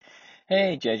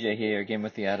Hey, JJ here again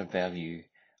with the Art of Value.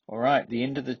 All right, the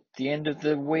end of the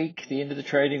week, the end of the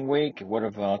trading week. What a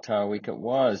volatile week it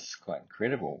was. Quite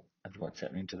incredible of what's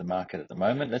happening to the market at the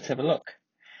moment. Let's have a look.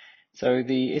 So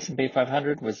the S&P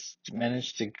 500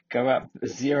 managed to go up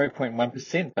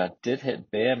 0.1%, but did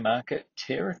hit bear market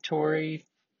territory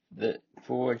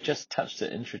for just touched the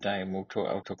intraday, and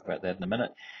I'll talk about that in a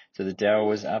minute. So the Dow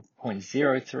was up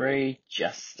 0.03,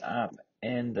 just up,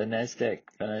 and the Nasdaq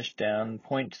finished down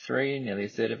 0.3, nearly a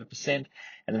third of a percent,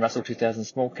 and the Russell 2000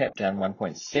 small cap down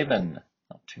 1.7,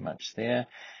 not too much there.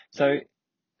 So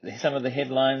some of the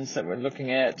headlines that we're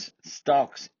looking at: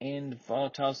 stocks end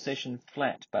volatile session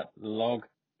flat, but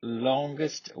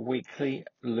longest weekly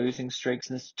losing streak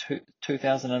since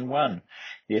 2001.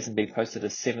 The S&P posted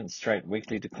a seventh straight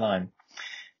weekly decline.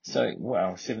 So,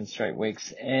 wow, 7 straight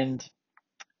weeks. And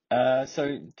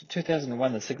so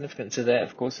 2001, the significance of that,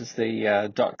 of course, is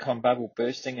the dot-com bubble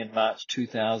bursting in March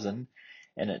 2000.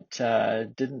 And it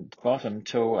didn't bottom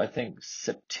till, I think,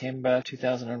 September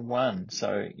 2001.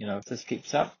 So, if this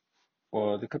keeps up,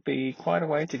 well, there could be quite a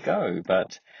way to go,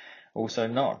 but also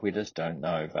not. We just don't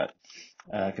know. But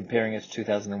comparing it to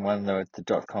 2001, though, the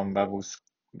dot-com bubble's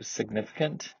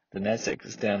significant. The Nasdaq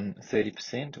is down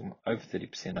 30%, or over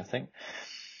 30%, I think.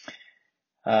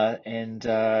 And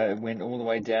it went all the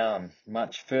way down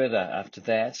much further after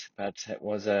that, but it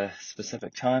was a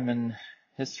specific time in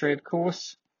history, of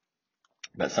course.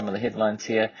 But some of the headlines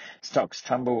here: stocks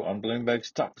tumble on Bloomberg,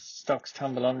 stocks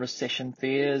tumble on recession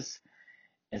fears.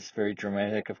 It's very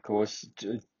dramatic, of course.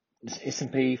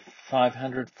 S&P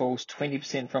 500 falls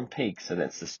 20% from peak, so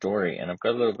that's the story. And I've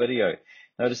got a little video.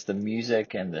 Notice the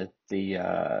music and the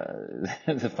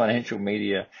the financial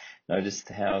media. Notice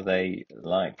how they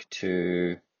like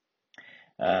to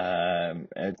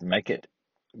make it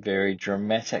very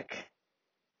dramatic.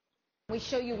 We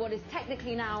show you what is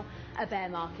technically now a bear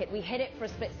market. We hit it for a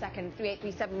split second,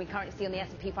 3837 we currently see on the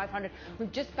S&P 500.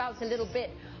 We've just bounced a little bit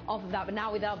off of that, but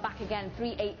now we are back again.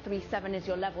 3837 is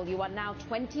your level. You are now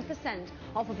 20%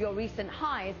 off of your recent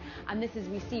highs, and this is,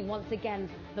 we see once again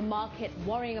the market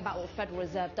worrying about what the Federal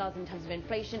Reserve does in terms of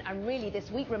inflation, and really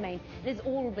this week remain, it has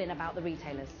all been about the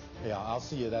retailers. Yeah, I'll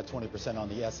see you that 20% on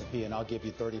the S&P, and I'll give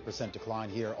you 30% decline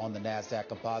here on the Nasdaq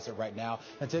Composite right now.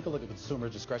 And take a look at consumer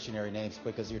discretionary names,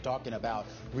 because you're talking about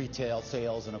retail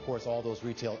sales and, of course, all those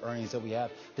retail earnings that we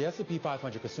have. The S&P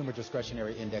 500 Consumer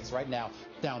Discretionary Index right now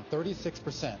down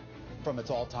 36% from its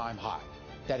all-time high.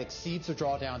 That exceeds the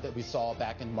drawdown that we saw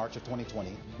back in March of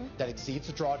 2020. That exceeds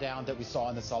the drawdown that we saw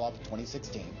in the sell-off of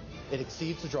 2016. It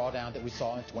exceeds the drawdown that we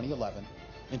saw in 2011,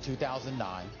 in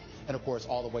 2009, and, of course,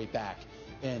 all the way back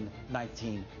in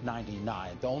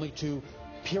 1999. The only two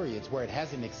periods where it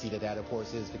hasn't exceeded that, of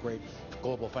course, is the great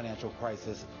global financial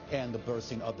crisis and the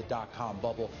bursting of the dot-com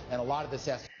bubble. And a lot of this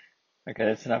has... Okay,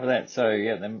 that's enough of that. So,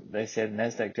 yeah, they said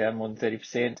Nasdaq down more than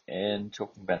 30%, and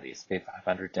talking about the S&P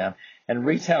 500 down. And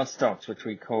retail stocks, which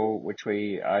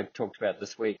I talked about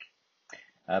this week,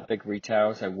 big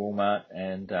retail, so Walmart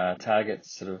and Target,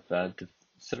 sort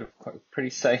of pretty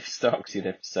safe stocks, you'd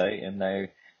have to say, and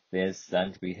they're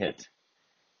starting to be hit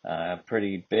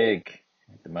pretty big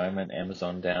at the moment.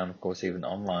 Amazon down, of course, even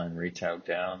online retail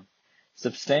down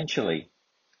substantially,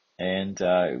 and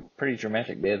pretty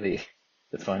dramatic there, the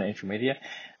financial media.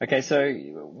 Okay, so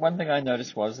one thing I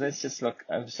noticed was, let's just look,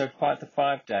 so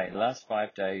the last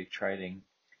 5 day trading,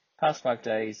 past 5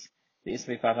 days, the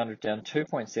S&P 500 down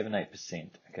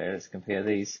 2.78%. Okay, let's compare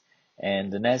these. And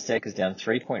the Nasdaq is down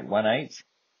 3.18,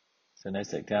 so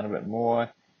Nasdaq down a bit more.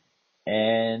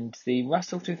 And the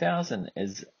Russell 2000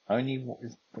 is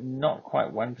not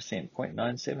quite 1%,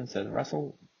 0.97. So the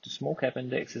Russell small cap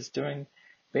index is doing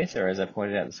better, as I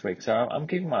pointed out this week. So I'm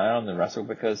keeping my eye on the Russell,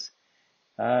 because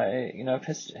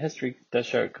history does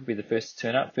show it could be the first to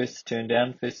turn up, first to turn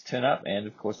down, first to turn up. And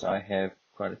of course, I have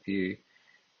quite a few,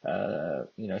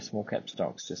 small cap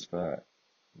stocks just for,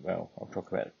 well, I'll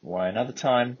talk about why another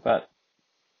time. But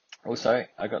also,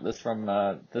 I got this from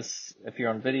if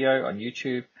you're on video on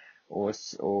YouTube or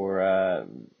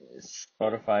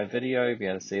Spotify video, you'll be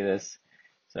able to see this.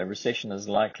 So recession is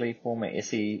likely. Former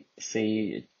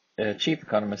SEC chief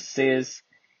economist says,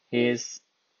 here's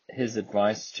his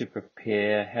advice to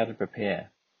prepare, how to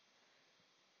prepare.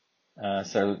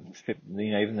 So,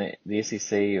 even the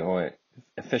SEC or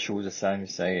officials are starting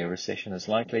to say a recession is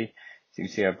likely. So you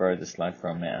see I borrowed this slide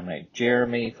from our mate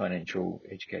Jeremy, Financial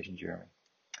Education Jeremy.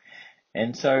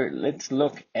 And so let's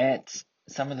look at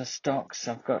some of the stocks.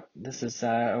 This is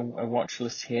a watch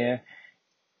list here.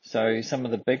 So some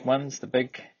of the big ones, the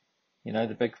big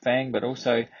FANG, but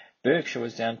also Berkshire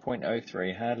was down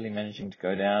 0.03, hardly managing to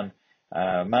go down.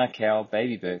 Markel,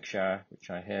 Baby Berkshire, which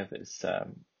I have, is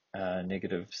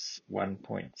negatives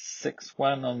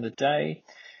 1.61 on the day.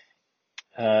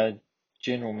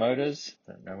 General Motors,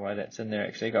 don't know why that's in there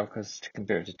actually, because to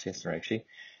compare it to Tesla actually.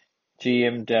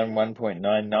 GM down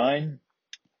 1.99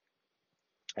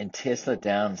 and Tesla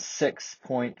down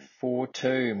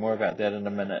 6.42. More about that in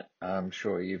a minute. I'm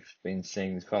sure you've been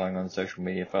following on social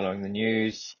media, following the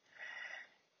news.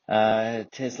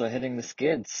 Tesla hitting the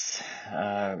skids,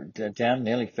 down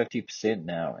nearly 50%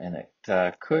 now, and it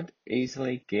could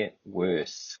easily get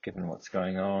worse given what's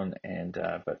going on. And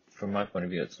but from my point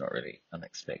of view, it's not really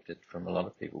unexpected from a lot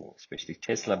of people, especially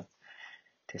Tesla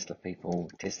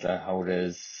people, Tesla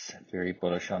holders, very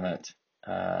bullish on it.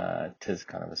 It is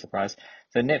kind of a surprise.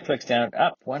 So Netflix down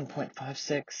up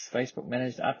 1.56, Facebook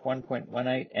managed up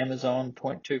 1.18, Amazon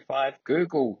 0.25,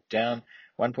 Google down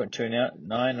 1.29,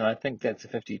 and I think that's a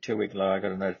 52-week low. I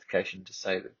got a notification to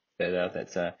say that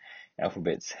that's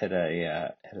Alphabet's hit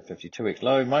a 52-week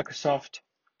low. Microsoft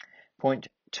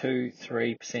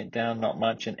 0.23% down, not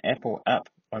much, and Apple up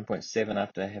 1.7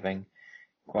 after having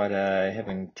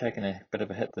taken a bit of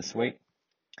a hit this week.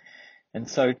 And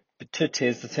so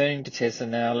turning to Tesla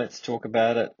now, let's talk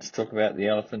about it. Let's talk about the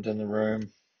elephant in the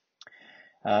room.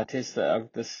 Tesla,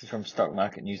 this is from Stock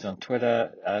Market News on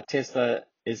Twitter. Tesla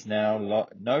is now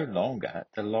no longer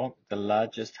the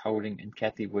largest holding in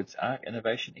Cathie Wood's ARK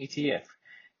Innovation ETF,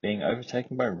 being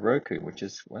overtaken by Roku, which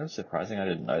is surprising. I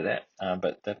didn't know that,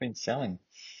 but they've been selling.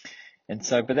 And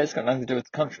so, but that's got nothing to do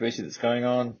with the controversy that's going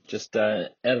on. Just out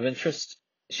of interest,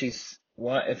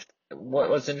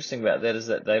 what's interesting about that is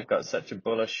that they've got such a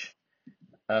bullish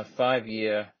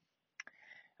 5-year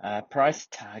price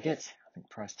target. I think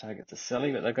price targets are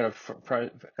silly, but they've got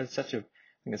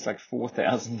I think it's like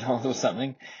 $4,000 or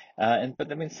something. But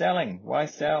they've been selling. Why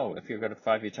sell if you've got a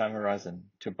 5-year time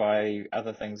horizon to buy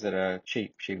other things that are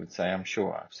cheap? She would say. I'm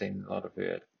sure. I've seen a lot of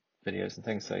her videos and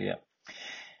things. So yeah.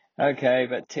 Okay,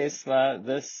 but Tesla,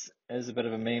 this is a bit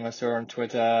of a meme I saw on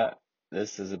Twitter.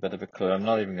 This is a bit of a clue. I'm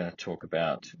not even going to talk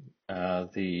about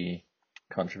the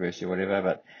controversy or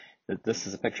whatever, but this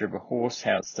is a picture of a horse,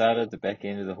 how it started. The back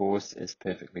end of the horse is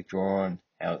perfectly drawn,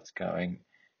 how it's going,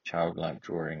 childlike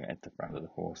drawing at the front of the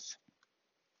horse.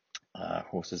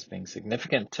 Horses being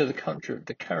significant to the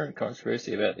current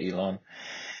controversy about Elon.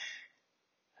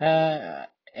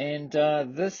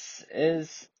 This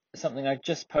is something I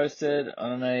just posted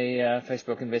on a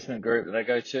Facebook investment group that I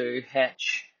go to,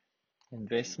 Hatch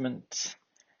Investment,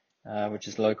 which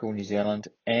is local New Zealand.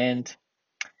 And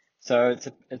so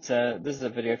this is a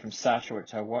video from Sasha,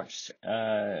 which I watched.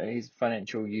 He's a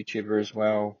financial YouTuber as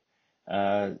well.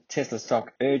 Tesla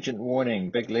stock urgent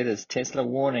warning, big letters, Tesla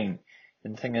warning.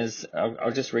 And the thing is,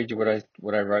 I'll just read you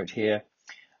what I wrote here.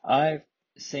 I've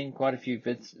seen quite a few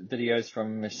videos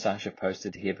from Sasha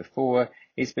posted here before.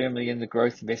 He's firmly in the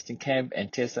growth investing camp,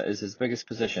 and Tesla is his biggest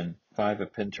position.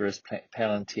 Fiverr, Pinterest,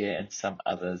 Palantir, and some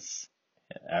others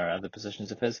are other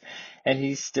positions of his. And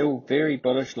he's still very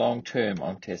bullish long term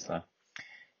on Tesla.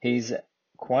 He's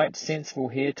quite sensible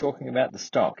here talking about the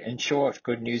stock. In short,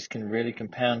 good news can really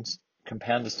compound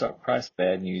the stock price.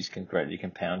 Bad news can greatly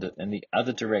compound it in the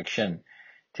other direction.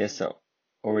 Tesla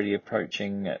already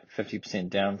approaching 50%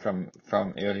 down from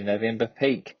early November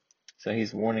peak. So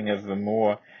he's warning of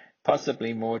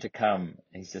possibly more to come.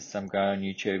 He's just some guy on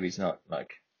YouTube. He's not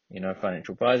like, a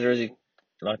financial advisor, is he?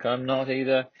 Like I'm not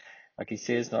either. Like he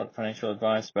says, not financial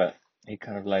advice, but he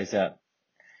kind of lays out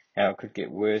how it could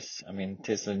get worse. I mean,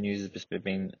 Tesla news has just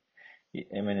been,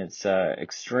 it's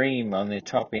extreme on their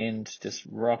top end, just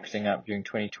rocketing up during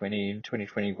 2020 and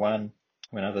 2021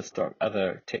 when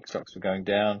other tech stocks were going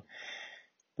down.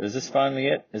 But is this finally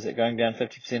it? Is it going down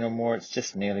 50% or more? It's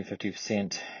just nearly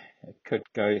 50%. It could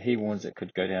go, he warns it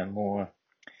could go down more.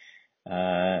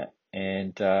 I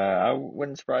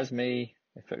wouldn't surprise me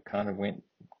if it kind of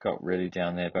got really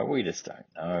down there, but we just don't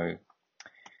know.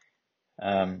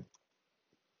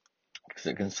 Because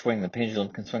it can swing, the pendulum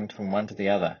can swing from one to the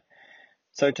other.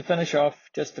 So to finish off,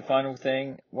 just the final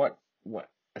thing,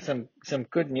 some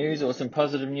good news or some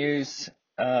positive news.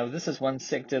 This is one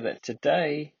sector that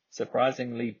today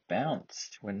surprisingly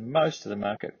bounced when most of the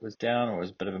market was down, or was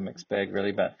a bit of a mixed bag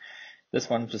really, but this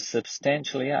one was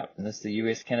substantially up, and this is the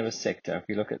US cannabis sector. If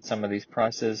you look at some of these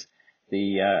prices,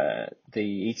 the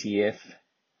ETF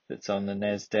that's on the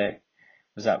NASDAQ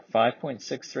was up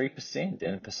 5.63%,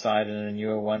 and Poseidon, a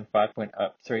newer one,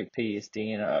 5.3,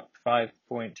 PSD, and up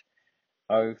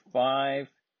 5.05,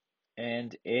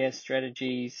 and Air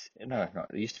Strategies, it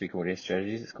used to be called Air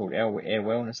Strategies, it's called Air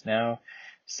Wellness now.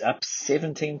 It's up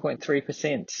 17.3%,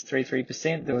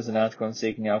 33%. There was an article on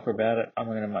Seeking Alpha about it.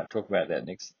 Might talk about that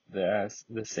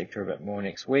this sector a bit more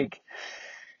next week.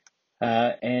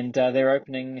 And they're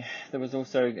opening. There was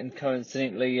also,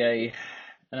 coincidentally,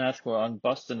 an article on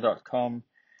Boston.com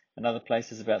and other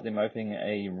places about them opening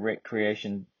a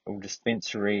recreation or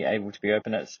dispensary able to be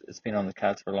open. It's been on the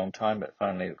cards for a long time, but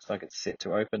finally it looks like it's set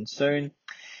to open soon.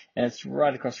 And it's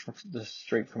right across the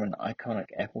street from an iconic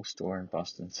Apple store in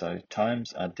Boston. So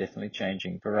times are definitely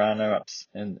changing. Verano up,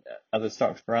 and other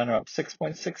stocks, Verano up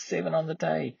 6.67 on the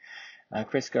day.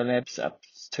 Cresco Labs up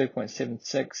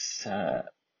 2.76.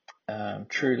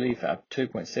 TrueLeaf up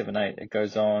 2.78. It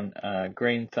goes on.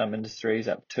 Green Thumb Industries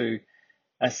up to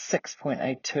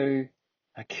 6.82.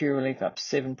 Curaleaf up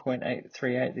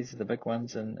 7.838. These are the big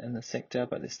ones in the sector,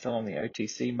 but they're still on the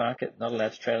OTC market, not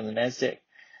allowed to trade on the Nasdaq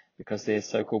because they're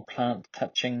so-called plant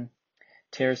touching.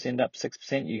 Terrace end up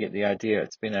 6%. You get the idea.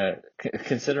 It's been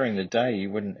considering the day,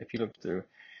 you wouldn't, if you looked through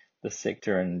the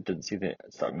sector and didn't see the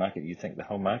stock market, you'd think the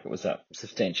whole market was up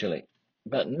substantially.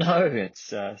 But no,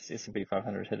 it's S&P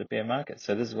 500 hit a bear market.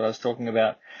 So this is what I was talking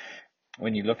about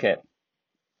when you look at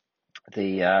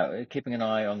the keeping an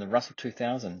eye on the Russell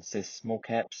 2000. Says small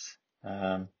caps.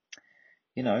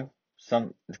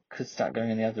 Some could start going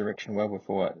in the other direction well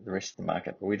before the rest of the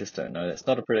market, but we just don't know. That's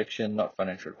not a prediction, not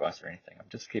financial advice or anything. I'm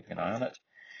just keeping an eye on it.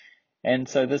 And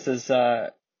so this is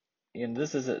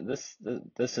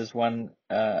this is one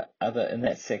other in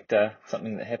that sector,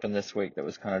 something that happened this week that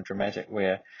was kind of dramatic,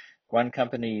 where one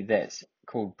company that's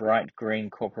called Bright Green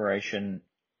Corporation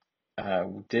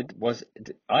was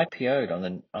IPO'd on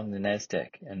the Nasdaq,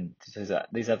 and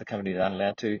these other companies aren't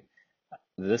allowed to.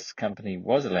 This company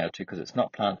was allowed to because it's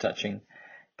not plant touching,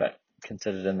 but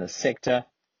considered in the sector.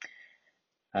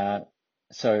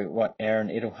 So what Aaron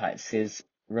Edelheit says,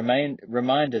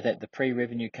 reminder that the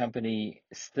pre-revenue company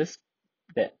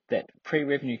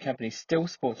pre-revenue company still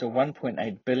sports a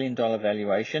 $1.8 billion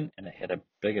valuation, and it had a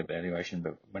bigger valuation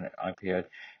but when it IPO'd,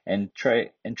 and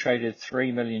traded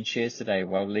 3 million shares today,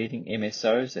 while leading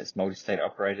MSOs, that's multi-state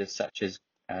operators such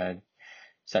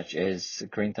as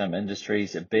Green Thumb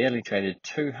Industries, barely traded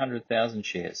 200,000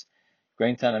 shares.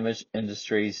 Green Thumb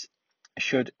Industries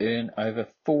should earn over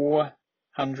 $400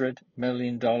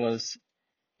 million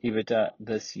EBITDA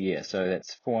this year. So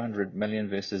that's 400 million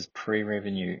versus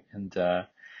pre-revenue. And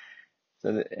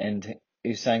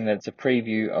he's saying that it's a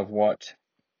preview of what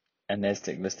a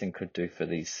Nasdaq listing could do for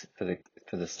the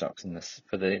stocks in this,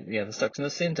 the stocks in the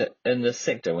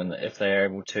sector if they are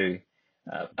able to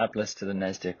uplist to the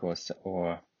Nasdaq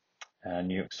or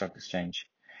New York Stock Exchange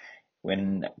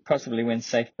possibly when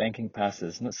safe banking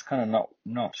passes. And it's kind of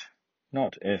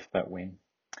not if but when.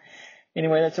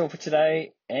 Anyway, that's all for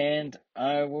today, and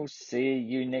I will see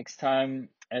you next time.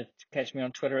 Catch me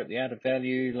on Twitter at The Art of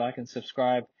Value. Like and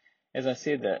subscribe. As I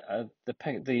said,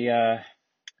 the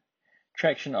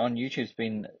traction on YouTube's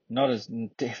been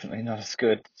definitely not as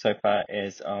good so far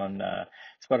as on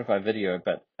Spotify video,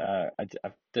 but I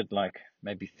did like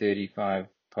maybe 35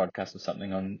 podcasts or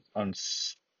something on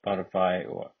Spotify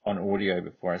or on audio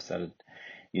before I started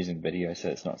using video, so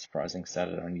it's not surprising.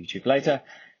 Started on YouTube later,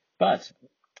 but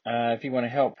if you want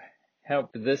to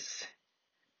help this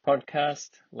podcast,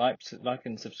 like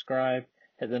and subscribe,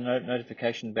 hit the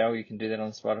notification bell. You can do that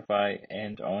on Spotify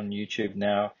and on YouTube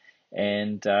now,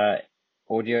 and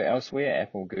audio elsewhere,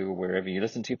 Apple, Google, wherever you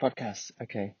listen to your podcasts.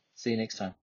 Okay, see you next time.